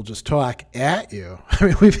people will just talk at you. I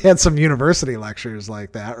mean, we've had some university lectures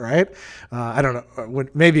like that, right? I don't know.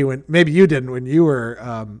 Maybe you didn't when you were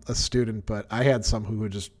a student, but I had some who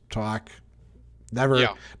would just talk,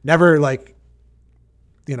 never like,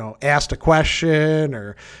 asked a question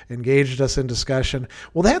or engaged us in discussion.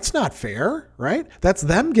 Well, that's not fair, right? That's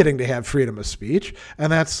them getting to have freedom of speech, and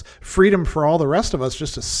that's freedom for all the rest of us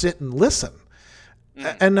just to sit and listen.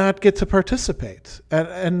 And not get to participate.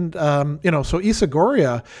 And so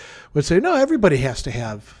Isagoria would say, no, everybody has to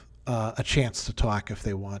have a chance to talk if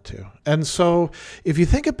they want to. And so if you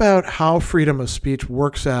think about how freedom of speech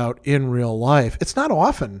works out in real life, it's not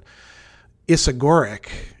often Isagoric.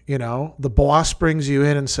 The boss brings you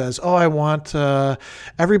in and says, oh, I want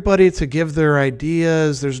everybody to give their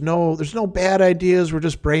ideas. There's no bad ideas. We're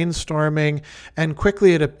just brainstorming. And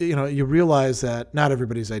quickly, you realize that not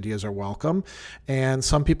everybody's ideas are welcome. And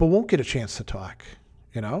some people won't get a chance to talk,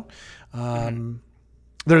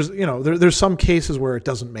 There's some cases where it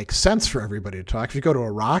doesn't make sense for everybody to talk. If you go to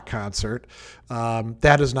a rock concert,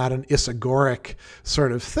 that is not an Isagoric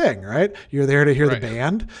sort of thing, right? You're there to hear the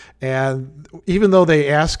band. And even though they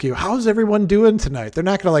ask you, how's everyone doing tonight? They're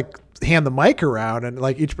not going to hand the mic around and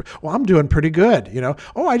well, I'm doing pretty good.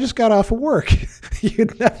 Oh, I just got off of work.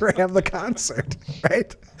 You'd never have the concert,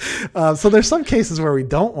 right? So there's some cases where we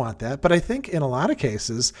don't want that. But I think in a lot of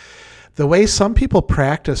cases, the way some people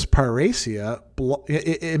practice parrhesia,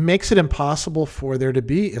 it makes it impossible for there to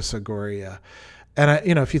be isagoria. And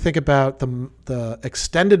if you think about the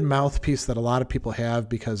extended mouthpiece that a lot of people have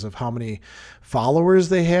because of how many followers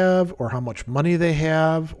they have, or how much money they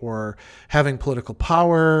have, or having political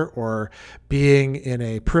power, or being in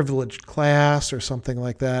a privileged class, or something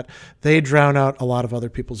like that, they drown out a lot of other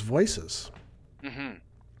people's voices. Mm-hmm.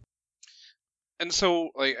 And so,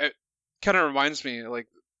 it kind of reminds me,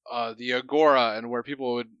 the agora and where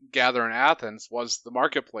people would gather in Athens was the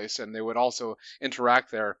marketplace, and they would also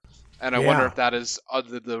interact there. And I wonder if that is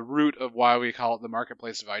the root of why we call it the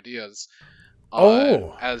marketplace of ideas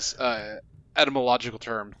as etymological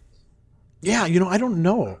term. Yeah, I don't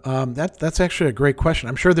know. That's actually a great question.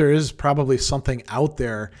 I'm sure there is probably something out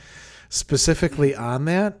there specifically on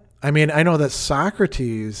that. I mean, I know that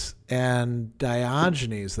Socrates and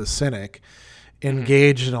Diogenes, the Cynic,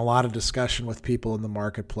 engaged in a lot of discussion with people in the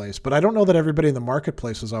marketplace. But I don't know that everybody in the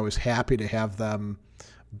marketplace was always happy to have them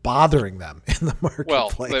bothering them in the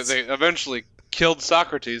marketplace. Well, they eventually killed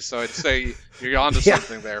Socrates, so I'd say you're onto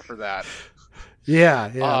something there for that. Yeah,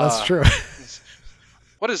 that's true.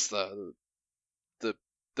 What is the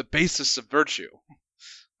basis of virtue?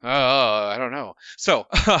 I don't know. So,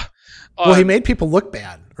 well, he made people look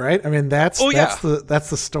bad, right? I mean, that's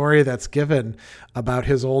the story that's given about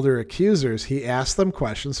his older accusers. He asked them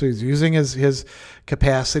questions, so he's using his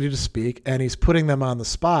capacity to speak, and he's putting them on the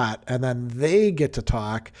spot, and then they get to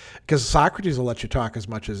talk, because Socrates will let you talk as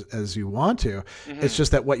much as you want to. Mm-hmm. It's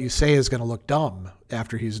just that what you say is going to look dumb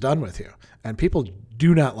after he's done with you, and people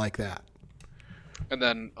do not like that. And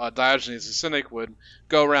then Diogenes the Cynic would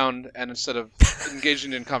go around and instead of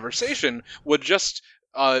engaging in conversation, would just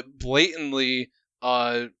blatantly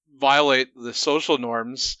violate the social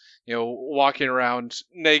norms, walking around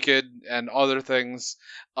naked and other things.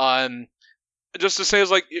 Just to say,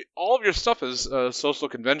 all of your stuff is a social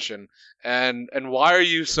convention, and why are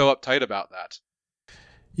you so uptight about that?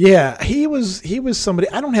 Yeah, he was somebody.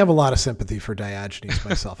 I don't have a lot of sympathy for Diogenes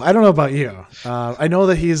myself. I don't know about you. I know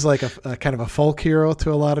that he's like a kind of a folk hero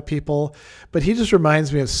to a lot of people, but he just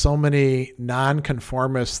reminds me of so many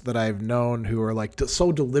nonconformists that I've known who are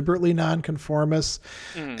so deliberately nonconformists.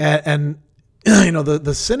 And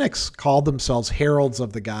the Cynics called themselves heralds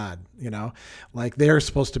of the god. They're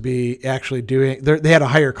supposed to be actually they had a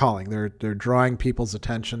higher calling. They're drawing people's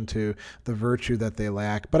attention to the virtue that they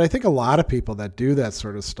lack. But I think a lot of people that do that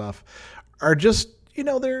sort of stuff are just,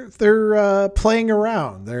 they're playing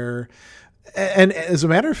around. And as a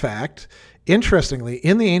matter of fact, interestingly,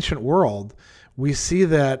 in the ancient world, we see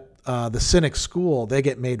that the Cynic school, they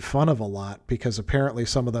get made fun of a lot because apparently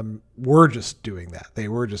some of them were just doing that. They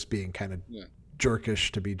were just being kind of jerkish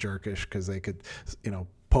to be jerkish because they could,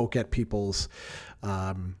 poke at people's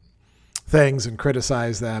things and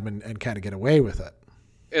criticize them and kind of get away with it.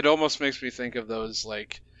 It almost makes me think of those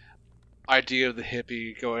like idea of the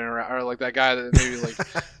hippie going around, or like that guy that maybe like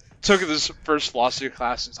took this first philosophy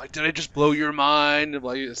class and it's like, did I just blow your mind? And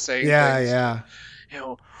like saying things, you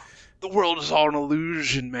know, the world is all an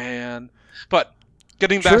illusion, man. But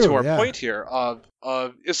getting back to our point here of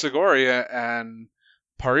Isagoria and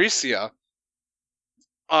Parrhesia,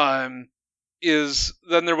 is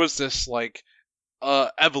then there was this like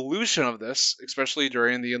evolution of this, especially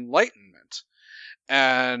during the Enlightenment,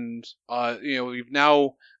 and we've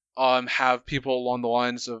now have people along the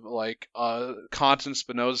lines of like Kant and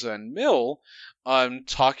Spinoza and Mill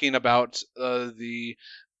talking about the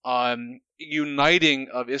uniting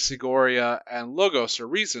of Isagoria and Logos, or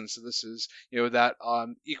reason. So this is that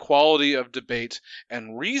equality of debate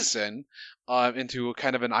and reason into a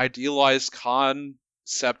kind of an idealized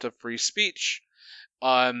concept of free speech,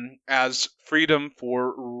 as freedom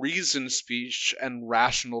for reason speech and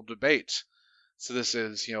rational debate. So this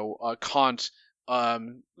is Kant,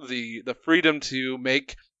 the freedom to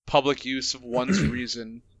make public use of one's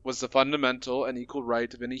reason was the fundamental and equal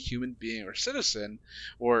right of any human being or citizen,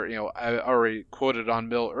 or I already quoted on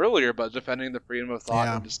Mill earlier, but defending the freedom of thought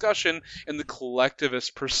and discussion in the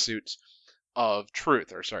collectivist pursuit of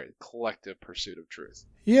truth, collective pursuit of truth.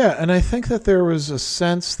 Yeah, and I think that there was a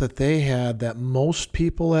sense that they had that most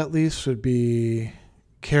people at least would be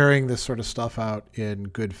carrying this sort of stuff out in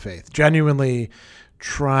good faith, genuinely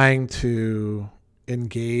trying to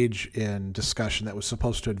engage in discussion that was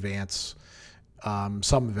supposed to advance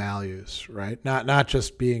some values, right? Not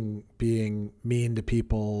just being mean to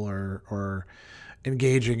people or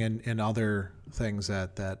engaging in other things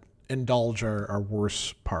that indulge our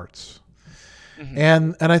worse parts. Mm-hmm.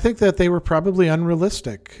 And I think that they were probably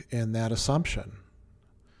unrealistic in that assumption.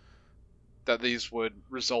 That these would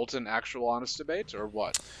result in actual honest debate, or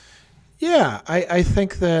what? Yeah, I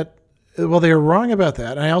think that, well, they were wrong about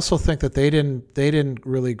that. And I also think that they didn't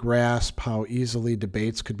really grasp how easily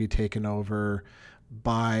debates could be taken over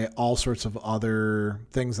by all sorts of other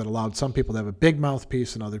things that allowed some people to have a big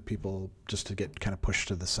mouthpiece and other people just to get kind of pushed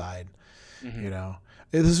to the side. Mm-hmm.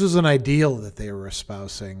 This was an ideal that they were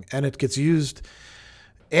espousing, and it gets used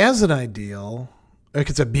as an ideal. It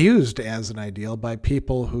gets abused as an ideal by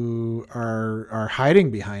people who are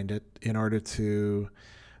hiding behind it in order to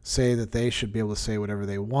say that they should be able to say whatever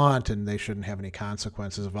they want and they shouldn't have any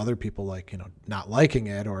consequences of other people not liking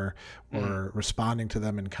it or responding to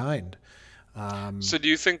them in kind. So do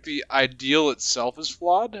you think the ideal itself is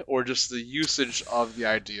flawed, or just the usage of the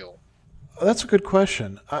ideal? That's a good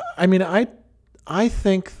question. I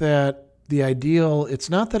think that the ideal, it's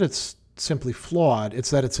not that it's simply flawed, it's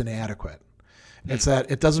that it's inadequate. It's that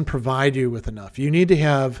it doesn't provide you with enough. You need to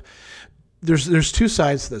have, there's two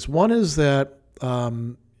sides to this. One is that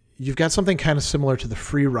you've got something kind of similar to the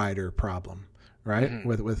free rider problem, right? Mm-hmm.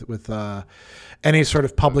 With any sort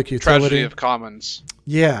of public utility. Tragedy of commons.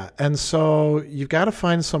 Yeah, and so you've got to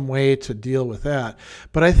find some way to deal with that.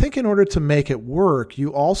 But I think in order to make it work,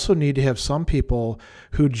 you also need to have some people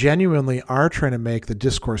who genuinely are trying to make the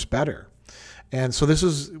discourse better. And so this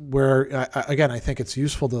is where, again, I think it's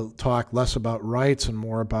useful to talk less about rights and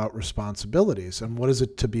more about responsibilities. And what is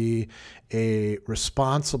it to be a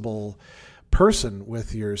responsible person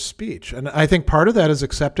with your speech? And I think part of that is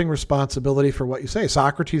accepting responsibility for what you say.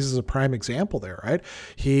 Socrates is a prime example there, right?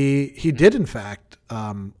 He did, in fact,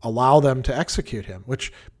 allow them to execute him,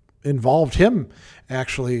 which involved him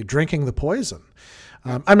actually drinking the poison.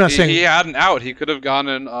 I'm not saying he had an out. He could have gone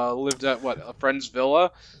and lived at a friend's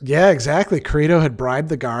villa. Yeah, exactly. Crito had bribed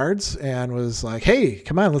the guards and was like, "Hey,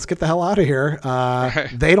 come on, let's get the hell out of here.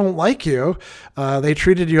 They don't like you. They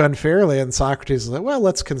treated you unfairly." And Socrates was like, "Well,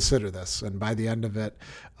 let's consider this." And by the end of it,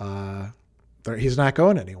 he's not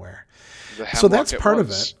going anywhere. So that's part of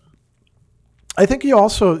it. I think you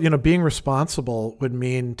also, being responsible would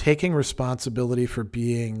mean taking responsibility for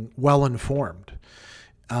being well informed.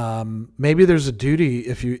 Maybe there's a duty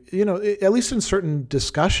if at least in certain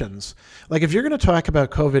discussions, like if you're going to talk about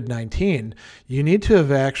COVID-19, you need to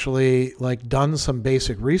have actually done some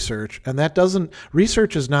basic research, and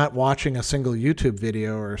research is not watching a single YouTube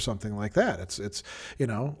video or something like that. It's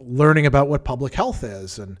learning about what public health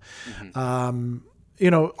is and,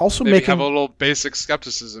 also maybe have a little basic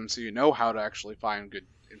skepticism so you know how to actually find good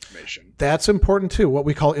information. That's important too, what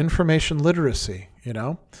we call information literacy,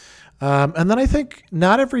 And then I think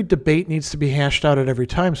not every debate needs to be hashed out at every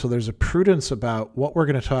time, so there's a prudence about what we're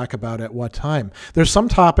going to talk about at what time. There's some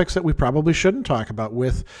topics that we probably shouldn't talk about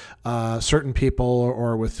with certain people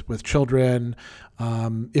or with children.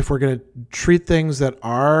 If we're going to treat things that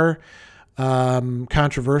are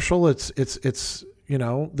controversial. It's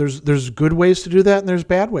there's good ways to do that and there's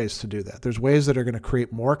bad ways to do that. There's ways that are going to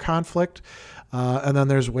create more conflict, and then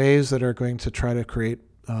there's ways that are going to try to create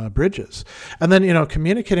bridges. And then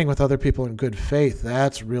communicating with other people in good faith,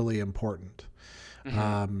 that's really important.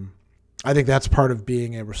 Mm-hmm. I think that's part of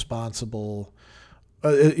being a responsible,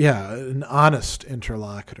 an honest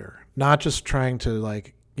interlocutor, not just trying to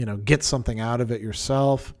get something out of it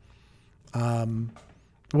yourself.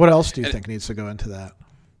 What else do you think needs to go into that?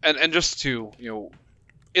 And just to,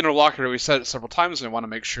 interlocutor, we said it several times, and I want to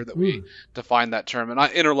make sure that we define that term. And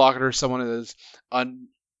interlocutor is someone that is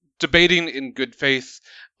debating in good faith,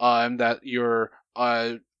 and that you're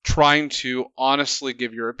trying to honestly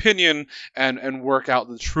give your opinion and work out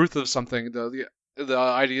the truth of something. The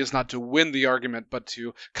idea is not to win the argument, but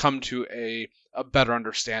to come to a better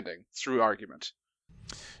understanding through argument.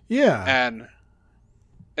 Yeah.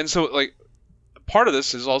 And so, part of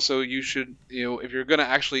this is also you should, if you're going to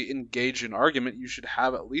actually engage in argument, you should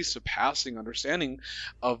have at least a passing understanding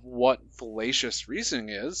of what fallacious reasoning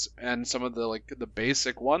is and some of the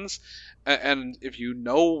basic ones. And if you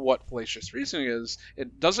know what fallacious reasoning is,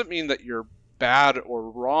 it doesn't mean that you're bad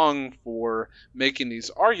or wrong for making these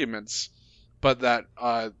arguments, but that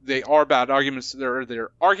they are bad arguments.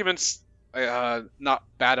 They're arguments, not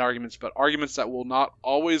bad arguments, but arguments that will not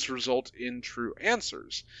always result in true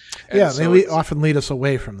answers. And they often lead us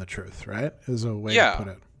away from the truth, right? Is a way to put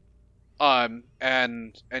it.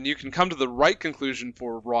 And you can come to the right conclusion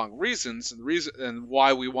for wrong reasons. And the reason and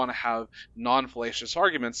why we want to have non-fallacious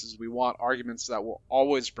arguments is we want arguments that will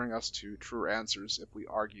always bring us to true answers if we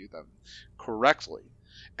argue them correctly.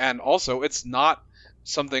 And also, it's not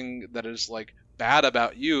something that is bad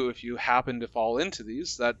about you if you happen to fall into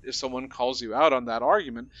these, that if someone calls you out on that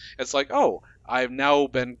argument, it's oh, I've now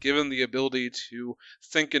been given the ability to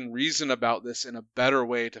think and reason about this in a better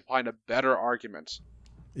way to find a better argument.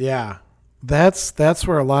 Yeah, that's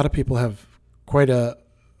where a lot of people have quite a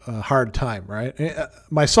hard time, right?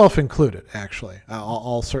 Myself included, actually.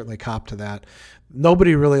 I'll certainly cop to that.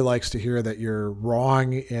 Nobody really likes to hear that you're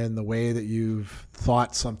wrong in the way that you've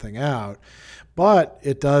thought something out. But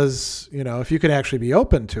it does, if you can actually be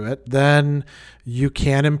open to it, then you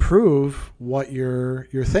can improve what you're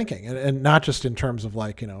thinking. And not just in terms of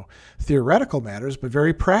theoretical matters, but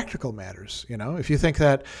very practical matters. If you think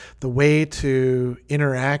that the way to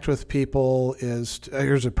interact with people is,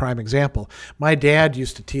 here's a prime example. My dad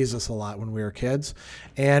used to tease us a lot when we were kids.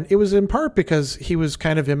 And it was in part because he was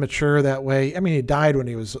kind of immature that way. I mean, he died when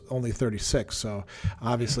he was only 36. So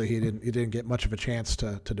obviously he didn't get much of a chance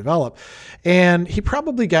to develop. And he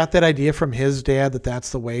probably got that idea from his dad that that's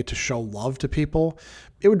the way to show love to people.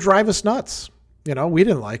 It would drive us nuts. We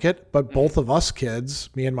didn't like it, but both of us kids,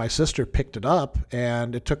 me and my sister, picked it up,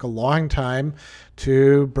 and it took a long time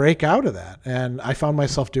to break out of that. And I found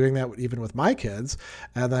myself doing that even with my kids.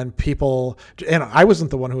 And then people, and I wasn't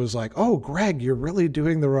the one who was like, oh, Greg, you're really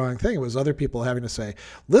doing the wrong thing. It was other people having to say,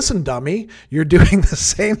 listen, dummy, you're doing the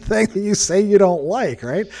same thing that you say you don't like,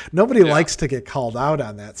 right? Nobody likes to get called out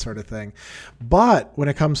on that sort of thing. But when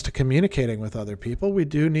it comes to communicating with other people, we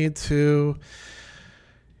do need to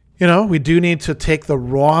take the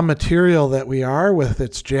raw material that we are with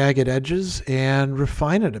its jagged edges and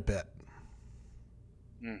refine it a bit.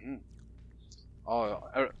 Mm-hmm.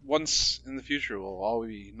 Once in the future, we'll all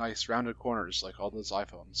be nice rounded corners like all those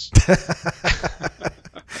iPhones.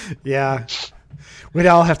 Yeah. We'd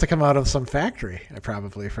all have to come out of some factory,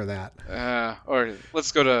 probably, for that. Or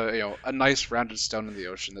let's go to a nice rounded stone in the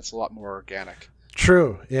ocean that's a lot more organic.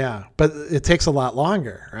 True, yeah. But it takes a lot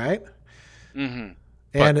longer, right? Mm-hmm.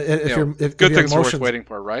 And but, if good you things have are worth waiting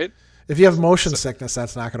for, right? If you have motion sickness,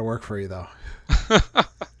 that's not going to work for you, though.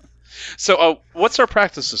 So, what's our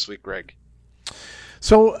practice this week, Greg?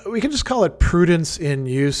 So we can just call it prudence in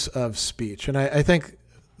use of speech, and I think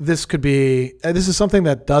this is something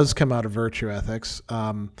that does come out of virtue ethics,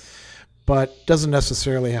 but doesn't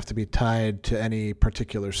necessarily have to be tied to any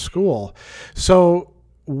particular school. So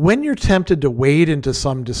when you're tempted to wade into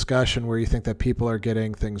some discussion where you think that people are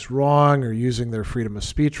getting things wrong or using their freedom of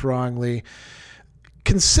speech wrongly,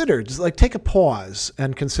 consider, just take a pause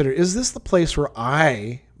and consider, is this the place where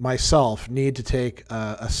I myself need to take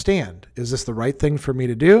a stand? Is this the right thing for me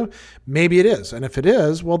to do? Maybe it is. And if it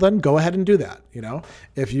is, well, then go ahead and do that.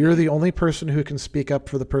 If you're the only person who can speak up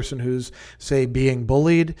for the person who's, say, being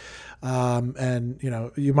bullied, and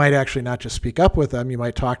you might actually not just speak up with them, you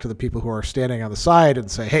might talk to the people who are standing on the side and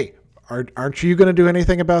say, hey, aren't you going to do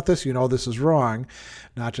anything about this? This is wrong,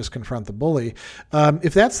 not just confront the bully.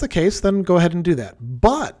 If that's the case, then go ahead and do that.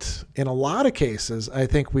 But in a lot of cases, I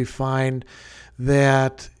think we find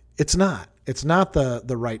that it's not. It's not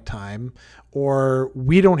the right time, or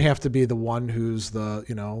we don't have to be the one who's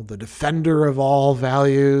the defender of all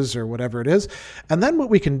values or whatever it is. And then what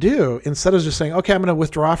we can do, instead of just saying, okay, I'm going to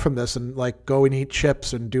withdraw from this and like go and eat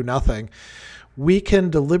chips and do nothing, we can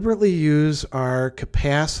deliberately use our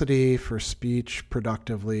capacity for speech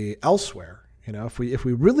productively elsewhere. If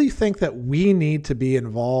we really think that we need to be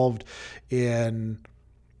involved in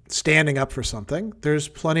standing up for something, there's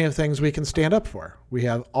plenty of things we can stand up for. We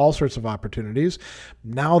have all sorts of opportunities.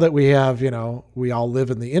 Now that we have, we all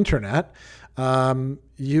live in the internet,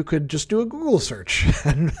 you could just do a Google search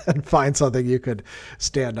and find something you could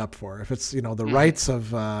stand up for. If it's, the rights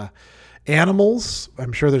of animals,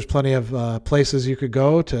 I'm sure there's plenty of places you could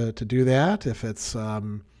go to do that. If it's,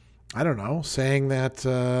 saying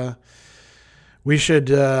that we should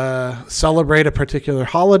celebrate a particular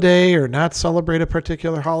holiday or not celebrate a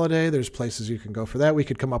particular holiday, there's places you can go for that. We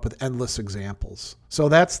could come up with endless examples. So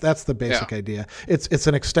that's the basic idea. It's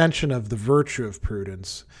an extension of the virtue of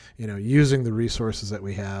prudence, using the resources that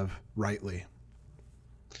we have rightly.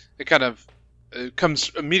 It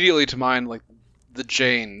comes immediately to mind like the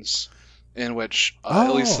Jains, in which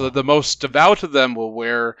at least the most devout of them will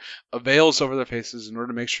wear veils over their faces in order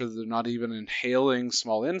to make sure that they're not even inhaling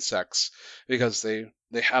small insects, because they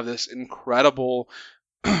have this incredible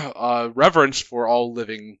reverence for all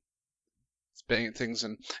living things,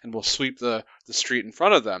 and will sweep the street in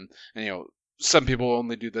front of them. And some people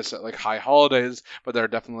only do this at like high holidays, but there are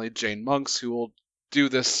definitely Jain monks who will do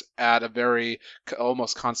this at a very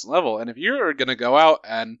almost constant level. And if you're going to go out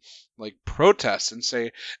and like protest and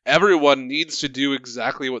say everyone needs to do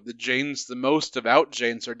exactly what the Jains, the most devout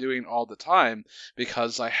Jains, are doing all the time,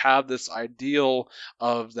 because I have this ideal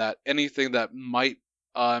of that anything that might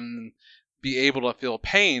be able to feel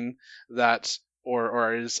pain that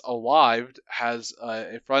or is alive has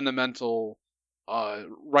a fundamental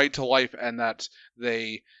right to life, and that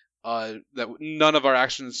that none of our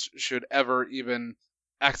actions should ever even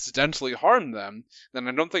accidentally harm them, then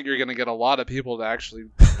I don't think you're going to get a lot of people to actually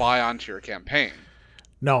buy onto your campaign.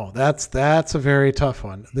 No, that's a very tough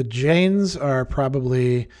one. The Jains are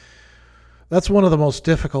probably, that's one of the most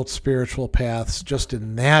difficult spiritual paths just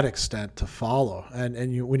in that extent to follow.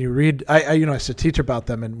 And when you read, I used to teach about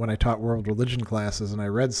them and when I taught world religion classes, and I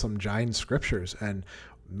read some Jain scriptures, and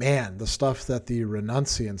man, the stuff that the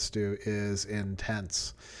renunciants do is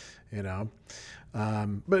intense.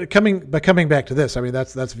 But coming back to this, I mean,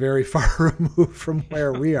 that's very far removed from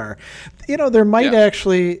where we are. There might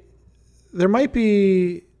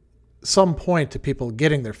be some point to people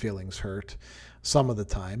getting their feelings hurt. Some of the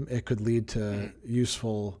time, it could lead to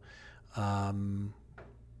useful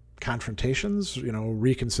confrontations,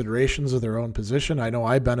 reconsiderations of their own position. I know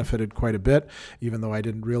I benefited quite a bit, even though I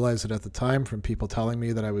didn't realize it at the time, from people telling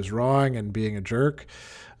me that I was wrong and being a jerk.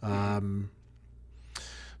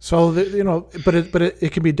 So, but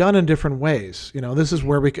it can be done in different ways. This is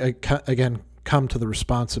where we, again, come to the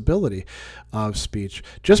responsibility of speech.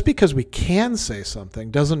 Just because we can say something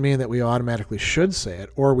doesn't mean that we automatically should say it,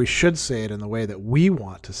 or we should say it in the way that we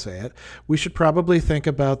want to say it. We should probably think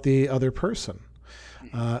about the other person.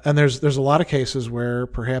 And there's a lot of cases where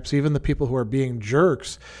perhaps even the people who are being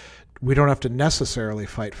jerks, we don't have to necessarily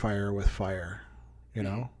fight fire with fire,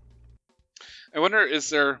 I wonder, it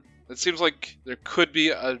seems like there could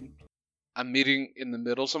be a meeting in the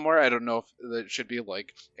middle somewhere. I don't know if it should be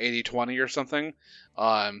like 80-20 or something.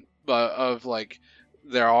 But of like,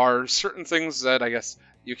 there are certain things that I guess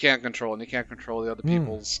you can't control, and you can't control the other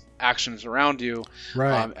people's actions around you,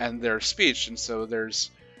 right, and their speech. And so there's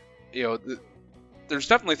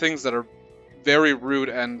definitely things that are very rude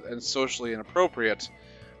and socially inappropriate.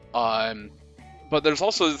 But there's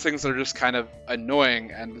also the things that are just kind of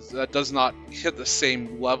annoying, and that does not hit the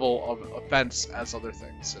same level of offense as other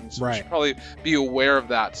things. And so we should probably be aware of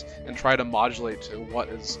that and try to modulate to what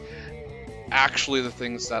is actually the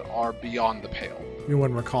things that are beyond the pale.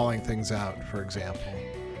 When we're calling things out, for example.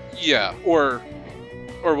 Yeah, or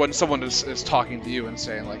when someone is talking to you and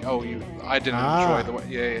saying like, "Oh, I didn't enjoy the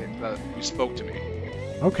way that you spoke to me."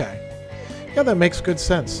 Okay. Yeah, that makes good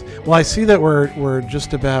sense. Well, I see that we're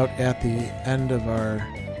just about at the end of our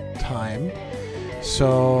time.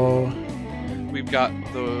 So we've got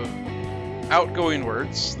the outgoing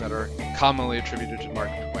words that are commonly attributed to Mark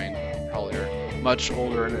Twain, Collier, much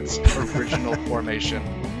older in its original formation.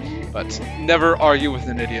 But never argue with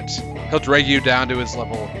an idiot. He'll drag you down to his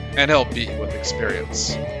level, and he'll beat you with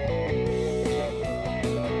experience.